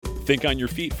Think on your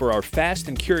feet for our Fast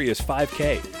and Curious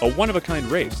 5K, a one-of-a-kind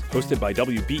race hosted by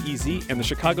WBEZ and the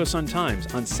Chicago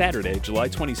Sun-Times on Saturday, July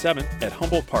 27th at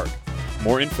Humboldt Park.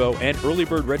 More info and early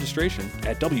bird registration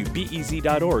at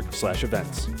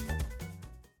wbez.org/events.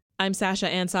 I'm Sasha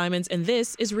Ann Simons, and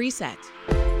this is Reset.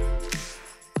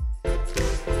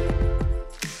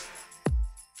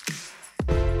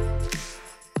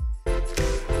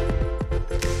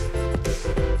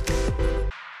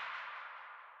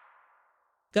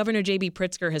 Governor J.B.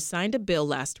 Pritzker has signed a bill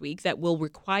last week that will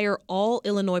require all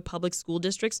Illinois public school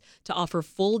districts to offer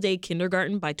full-day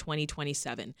kindergarten by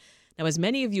 2027. Now, as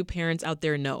many of you parents out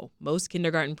there know, most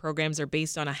kindergarten programs are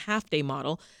based on a half-day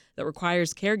model that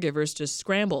requires caregivers to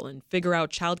scramble and figure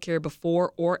out childcare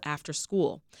before or after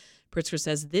school. Pritzker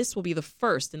says this will be the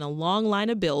first in a long line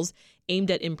of bills aimed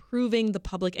at improving the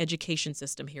public education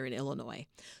system here in Illinois.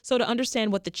 So to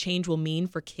understand what the change will mean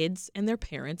for kids and their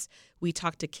parents, we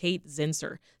talked to Katherine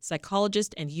Zinsser,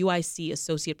 psychologist and UIC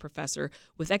associate professor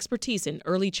with expertise in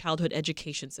early childhood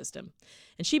education system.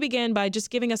 And she began by just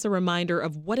giving us a reminder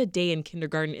of what a day in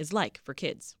kindergarten is like for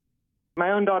kids.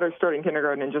 My own daughter's starting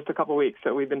kindergarten in just a couple weeks,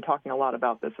 so we've been talking a lot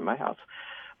about this in my house.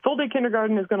 Full-day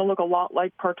kindergarten is going to look a lot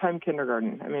like part-time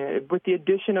kindergarten. I mean, with the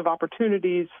addition of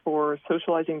opportunities for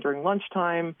socializing during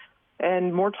lunchtime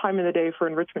and more time in the day for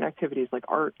enrichment activities like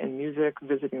art and music,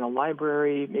 visiting a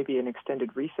library, maybe an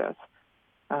extended recess.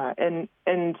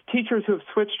 And teachers who have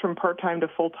switched from part-time to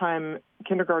full-time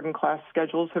kindergarten class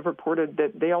schedules have reported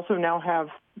that they also now have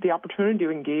the opportunity to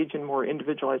engage in more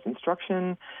individualized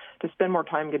instruction, to spend more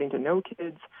time getting to know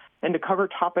kids, and to cover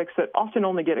topics that often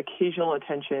only get occasional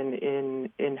attention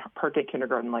in part-day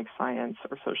kindergarten like science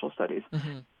or social studies.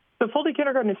 Mm-hmm. So full-day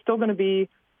kindergarten is still going to be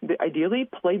ideally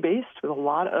play-based with a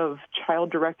lot of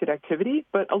child-directed activity,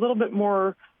 but a little bit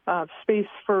more space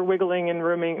for wiggling and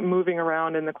moving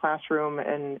around in the classroom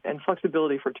and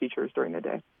flexibility for teachers during the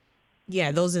day.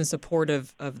 Yeah, those in support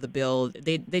of the bill,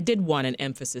 they did want an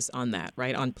emphasis on that,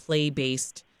 right, on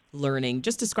play-based learning.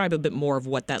 Just describe a bit more of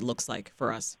what that looks like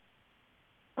for us.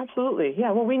 Absolutely.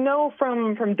 Yeah. Well, we know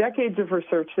from decades of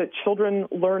research that children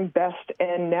learn best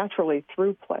and naturally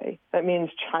through play. That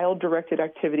means child-directed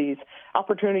activities,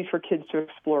 opportunities for kids to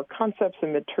explore concepts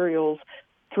and materials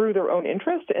through their own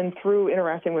interest and through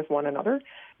interacting with one another,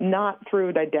 not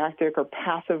through didactic or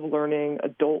passive learning,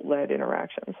 adult-led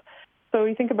interactions. So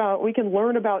you think about, we can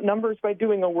learn about numbers by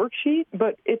doing a worksheet,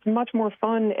 but it's much more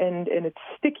fun and it's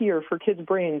stickier for kids'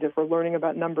 brains if we're learning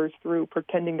about numbers through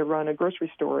pretending to run a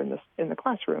grocery store in the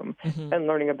classroom, mm-hmm. and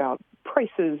learning about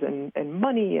prices and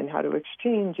money and how to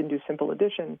exchange and do simple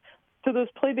addition. So those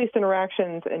play-based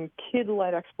interactions and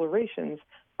kid-led explorations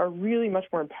are really much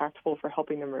more impactful for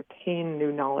helping them retain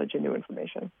new knowledge and new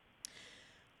information.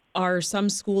 Are some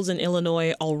schools in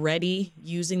Illinois already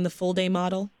using the full-day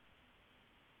model?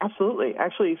 Absolutely.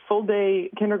 Actually, full-day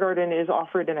kindergarten is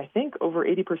offered in, I think, over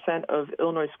 80% of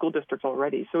Illinois school districts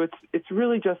already. So it's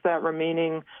really just that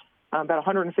remaining about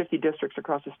 150 districts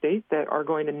across the state that are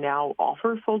going to now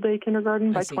offer full-day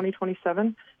kindergarten by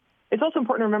 2027. It's also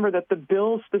important to remember that the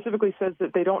bill specifically says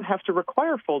that they don't have to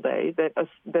require full day, that a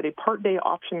part-day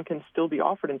option can still be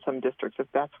offered in some districts if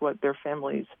that's what their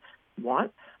families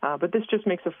want. But this just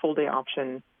makes a full-day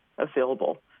option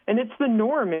available. And it's the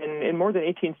norm in more than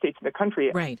 18 states in the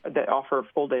country, right, that offer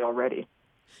full day already.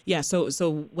 Yeah. So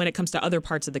when it comes to other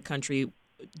parts of the country,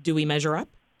 do we measure up?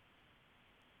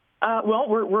 Well,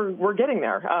 we're getting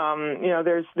there.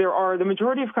 There are the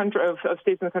majority of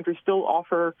states in the country still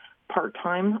offer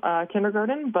part-time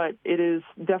kindergarten, but it is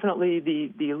definitely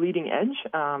the leading edge,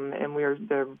 and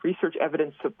the research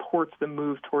evidence supports the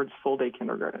move towards full-day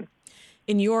kindergarten.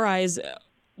 In your eyes,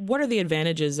 what are the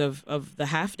advantages of the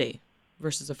half-day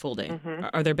versus a full day? Mm-hmm.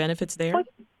 Are there benefits there?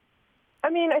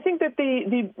 I mean, I think that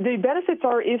the benefits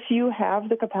are if you have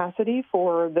the capacity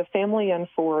for the family and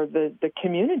for the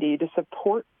community to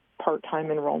support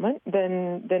part-time enrollment,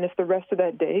 then if the rest of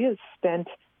that day is spent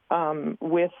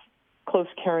with close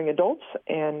caring adults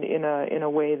and in a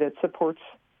way that supports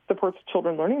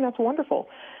children learning, that's wonderful.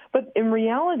 But in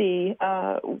reality,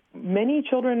 many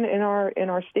children in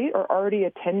our state are already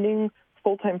attending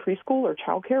full-time preschool or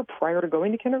childcare prior to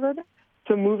going to kindergarten.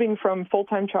 So moving from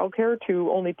full-time childcare to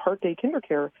only part-day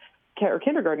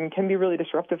kindergarten can be really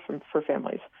disruptive for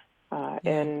families.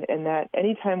 And that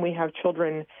anytime we have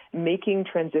children making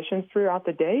transitions throughout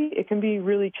the day, it can be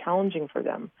really challenging for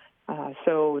them.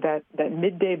 So that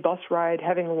midday bus ride,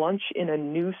 having lunch in a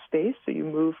new space, so you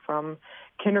move from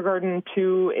kindergarten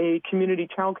to a community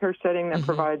childcare setting that mm-hmm.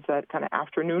 provides that kind of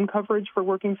afternoon coverage for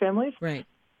working families. Right.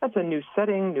 That's a new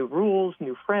setting, new rules,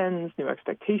 new friends, new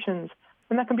expectations.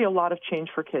 And that can be a lot of change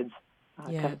for kids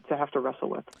to have to wrestle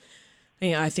with.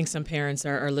 Yeah, I think some parents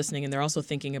are listening, and they're also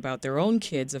thinking about their own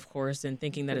kids, of course, and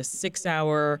thinking that a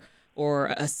 6-hour or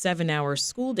a 7-hour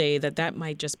school day, that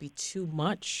might just be too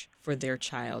much for their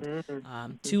child.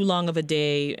 Too long of a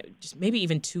day, just maybe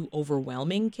even too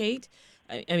overwhelming, Kate.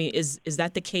 I mean, is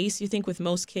that the case, you think, with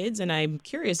most kids? And I'm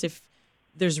curious if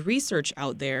there's research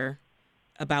out there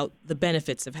about the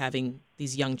benefits of having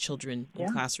these young children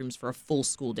in classrooms for a full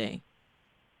school day.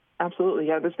 Absolutely,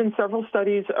 yeah. There's been several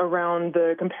studies around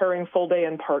comparing full day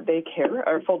and part day care,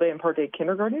 or full day and part day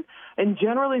kindergarten. And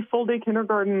generally, full day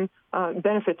kindergarten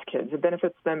benefits kids. It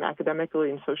benefits them academically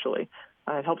and socially.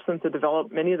 It helps them to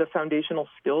develop many of the foundational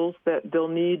skills that they'll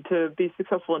need to be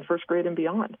successful in first grade and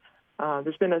beyond.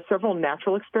 There's been several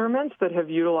natural experiments that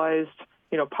have utilized,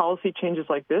 policy changes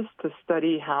like this to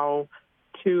study how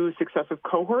two successive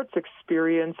cohorts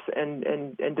experience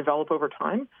and develop over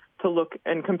time, to look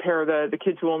and compare the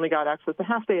kids who only got access to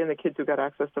half day and the kids who got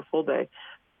access to full day.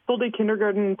 Full day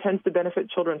kindergarten tends to benefit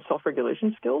children's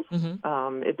self-regulation skills.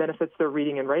 It benefits their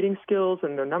reading and writing skills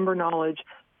and their number knowledge.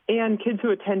 And kids who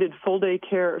attended full day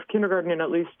kindergarten in at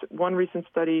least one recent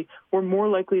study were more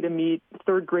likely to meet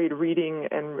third grade reading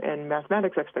and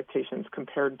mathematics expectations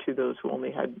compared to those who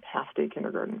only had half day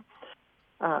kindergarten.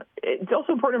 It's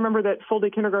also important to remember that full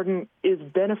day kindergarten is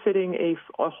benefiting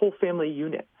a whole family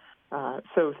unit.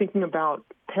 So thinking about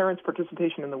parents'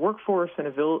 participation in the workforce and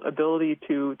ability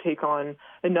to take on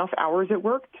enough hours at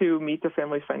work to meet their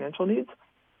family's financial needs.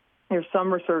 There's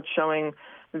some research showing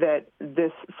that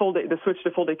the switch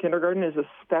to full day kindergarten is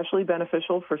especially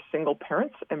beneficial for single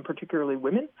parents, and particularly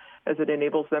women, as it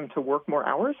enables them to work more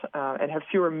hours and have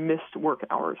fewer missed work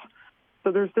hours.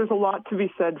 So there's a lot to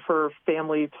be said for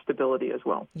family stability as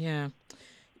well. Yeah.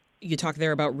 You talk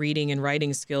there about reading and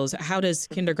writing skills. How does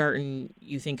kindergarten,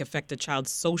 you think, affect a child's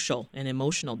social and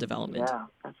emotional development? Yeah,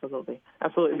 absolutely.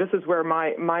 Absolutely. This is where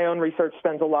my own research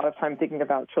spends a lot of time thinking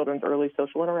about children's early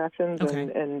social interactions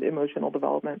and emotional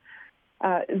development.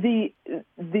 The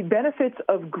benefits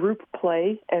of group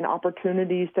play and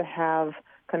opportunities to have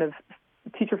kind of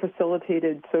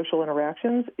teacher-facilitated social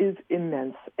interactions is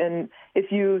immense. And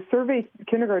if you survey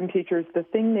kindergarten teachers, the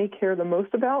thing they care the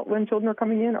most about when children are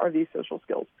coming in are these social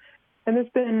skills. And there's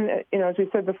been, as we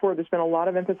said before, there's been a lot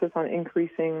of emphasis on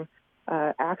increasing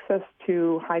access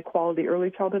to high-quality early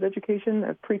childhood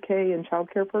education, pre-K and child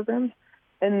care programs.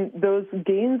 And those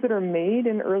gains that are made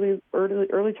in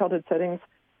early childhood settings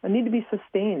need to be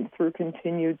sustained through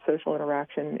continued social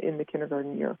interaction in the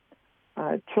kindergarten year.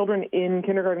 Children in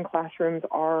kindergarten classrooms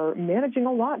are managing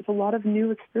a lot. It's a lot of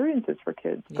new experiences for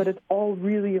kids, but it's all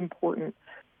really important.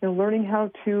 Learning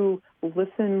how to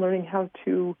listen, learning how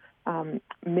to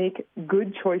make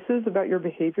good choices about your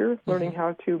behavior, learning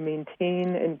how to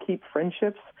maintain and keep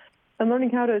friendships, and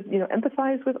learning how to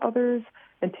empathize with others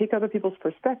and take other people's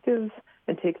perspectives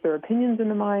and take their opinions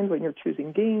into mind when you're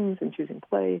choosing games and choosing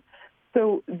play.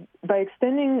 So by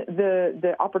extending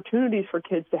the opportunities for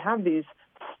kids to have these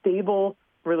stable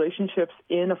relationships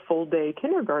in a full-day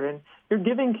kindergarten, you're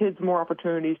giving kids more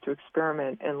opportunities to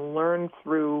experiment and learn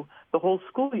through the whole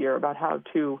school year about how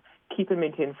to keep and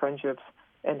maintain friendships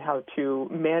and how to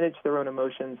manage their own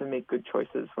emotions and make good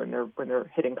choices when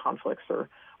they're hitting conflicts or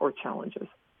challenges.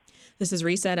 This is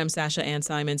Reset. I'm Sasha Ann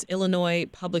Simons. Illinois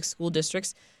public school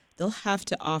districts, they'll have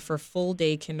to offer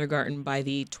full-day kindergarten by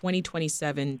the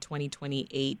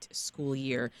 2027-2028 school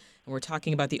year. And we're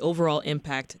talking about the overall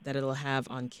impact that it'll have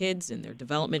on kids and their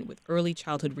development with early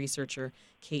childhood researcher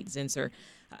Kate Zinsser.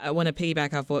 I want to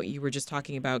piggyback off what you were just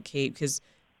talking about, Kate, because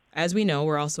as we know,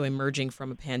 we're also emerging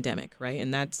from a pandemic, right?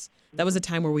 And that was a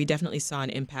time where we definitely saw an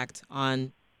impact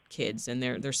on kids and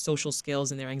their social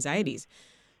skills and their anxieties.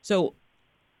 So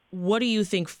what do you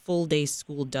think full-day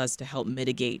school does to help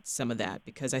mitigate some of that?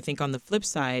 Because I think on the flip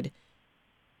side,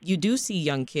 you do see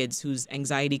young kids whose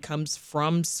anxiety comes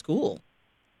from school.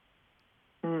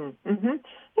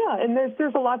 Yeah, and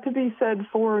there's a lot to be said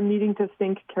for needing to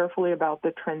think carefully about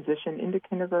the transition into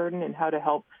kindergarten and how to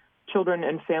help children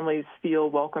and families feel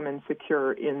welcome and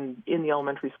secure in the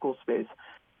elementary school space.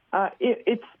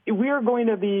 We are going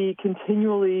to be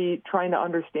continually trying to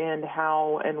understand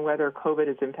how and whether COVID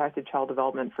has impacted child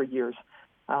development for years.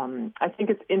 I think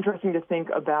it's interesting to think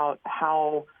about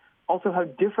how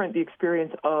different the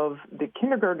experience of the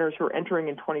kindergartners who are entering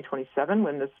in 2027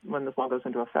 when this law goes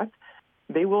into effect.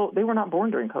 They were not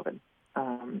born during COVID.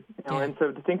 And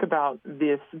so to think about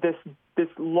this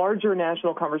larger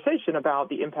national conversation about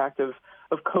the impact of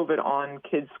COVID on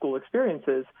kids' school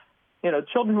experiences,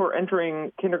 children who are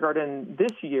entering kindergarten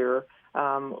this year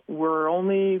were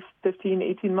only 15,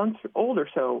 18 months old or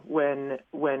so when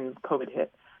COVID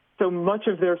hit. So much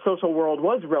of their social world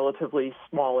was relatively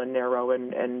small and narrow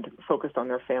and focused on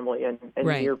their family and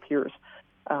right. near peers.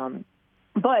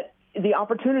 But the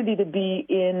opportunity to be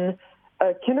in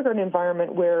a kindergarten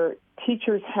environment where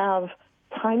teachers have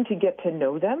time to get to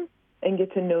know them and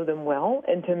get to know them well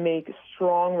and to make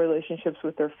strong relationships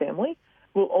with their family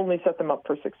will only set them up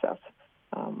for success.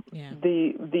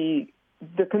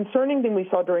 The concerning thing we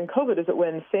saw during COVID is that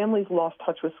when families lost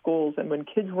touch with schools and when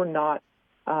kids were not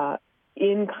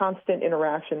in constant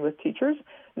interaction with teachers,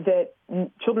 that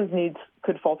children's needs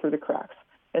could fall through the cracks,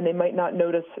 and they might not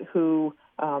notice who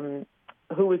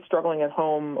was struggling at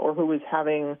home or who was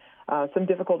having some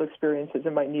difficult experiences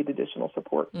and might need additional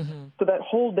support. Mm-hmm. So that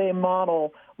whole day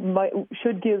model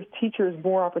should give teachers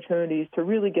more opportunities to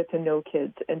really get to know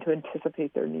kids and to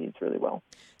anticipate their needs really well.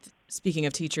 Speaking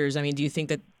of teachers, I mean, do you think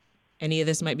that any of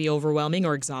this might be overwhelming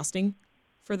or exhausting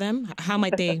for them? How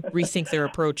might they rethink their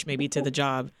approach maybe to the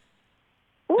job?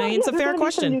 Well, I mean, it's a fair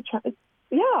question.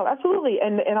 Yeah, absolutely.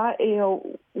 And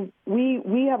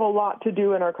we have a lot to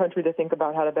do in our country to think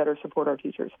about how to better support our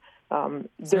teachers.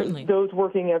 Certainly. Those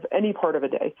working of any part of a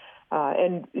day.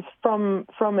 And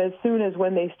from as soon as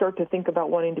when they start to think about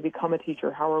wanting to become a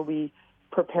teacher, how are we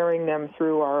preparing them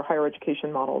through our higher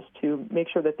education models to make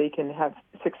sure that they can have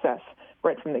success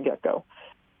right from the get-go.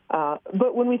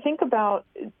 But when we think about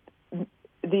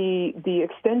the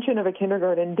extension of a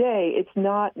kindergarten day, it's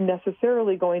not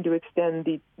necessarily going to extend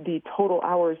the total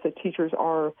hours that teachers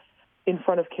are in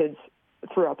front of kids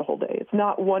throughout the whole day. It's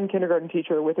not one kindergarten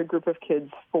teacher with a group of kids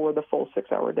for the full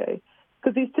 6-hour day,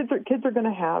 because these kids are going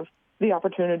to have the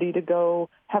opportunity to go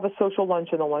have a social lunch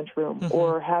in the lunchroom, mm-hmm.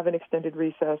 or have an extended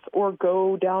recess, or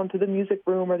go down to the music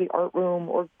room or the art room,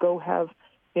 or go have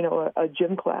a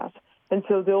gym class. And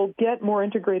so they'll get more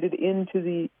integrated into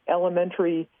the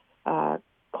elementary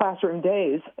classroom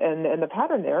days and the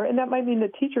pattern there. And that might mean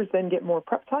that teachers then get more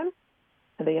prep time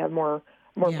and they have more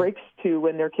breaks too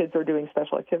when their kids are doing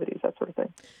special activities, that sort of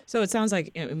thing. So it sounds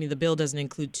like, the bill doesn't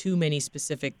include too many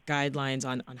specific guidelines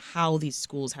on how these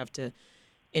schools have to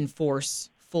enforce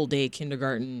full-day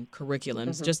kindergarten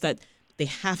curriculums, mm-hmm. just that they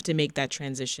have to make that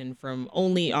transition from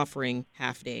only offering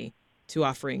half-day to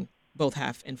offering both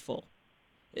half and full.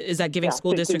 Is that giving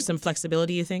school districts some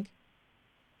flexibility, you think?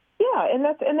 Yeah, and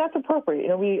that's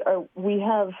appropriate. We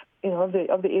have of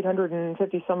the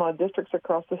 850 some odd districts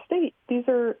across the state. These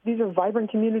are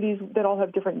vibrant communities that all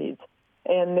have different needs,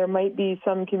 and there might be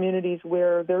some communities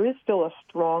where there is still a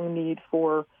strong need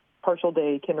for partial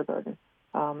day kindergarten.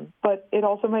 But it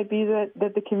also might be that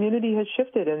the community has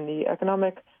shifted and the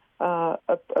economic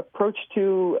approach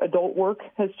to adult work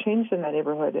has changed in that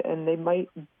neighborhood, and they might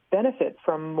benefit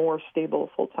from more stable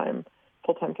full-time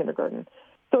kindergarten.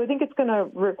 So I think it's going to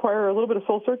require a little bit of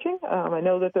soul searching. I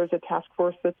know that there's a task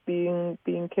force that's being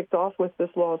kicked off with this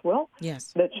law as well.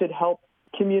 Yes. That should help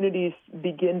communities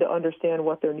begin to understand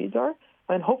what their needs are,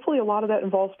 and hopefully a lot of that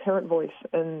involves parent voice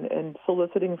and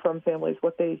soliciting from families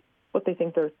what they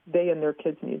think they and their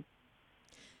kids need.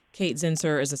 Kate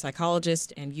Zinsser is a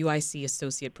psychologist and UIC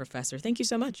associate professor. Thank you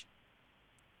so much.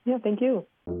 Yeah, thank you.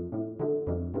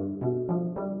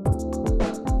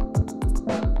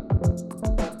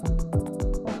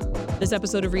 This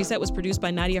episode of Reset was produced by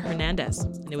Nadia Hernandez,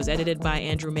 and it was edited by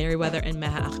Andrew Merriweather and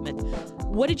Maha Ahmed.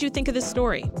 What did you think of this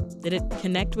story? Did it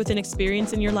connect with an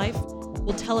experience in your life?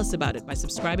 Well, tell us about it by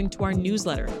subscribing to our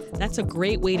newsletter. That's a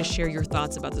great way to share your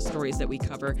thoughts about the stories that we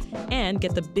cover and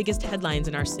get the biggest headlines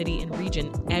in our city and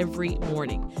region every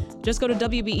morning. Just go to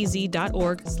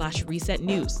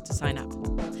wbez.org/resetnews to sign up.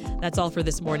 That's all for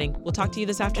this morning. We'll talk to you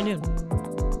this afternoon.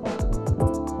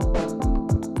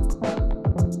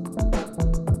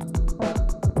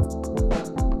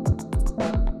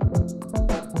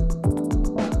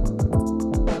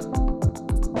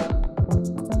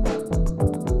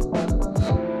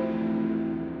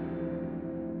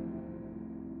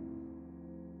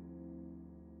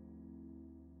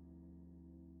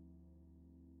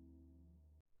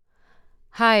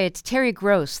 Hi, it's Terry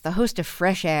Gross, the host of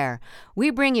Fresh Air. We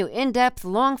bring you in-depth,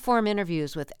 long-form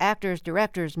interviews with actors,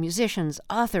 directors, musicians,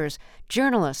 authors,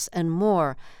 journalists, and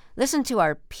more. Listen to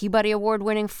our Peabody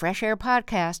Award-winning Fresh Air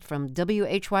podcast from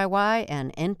WHYY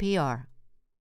and NPR.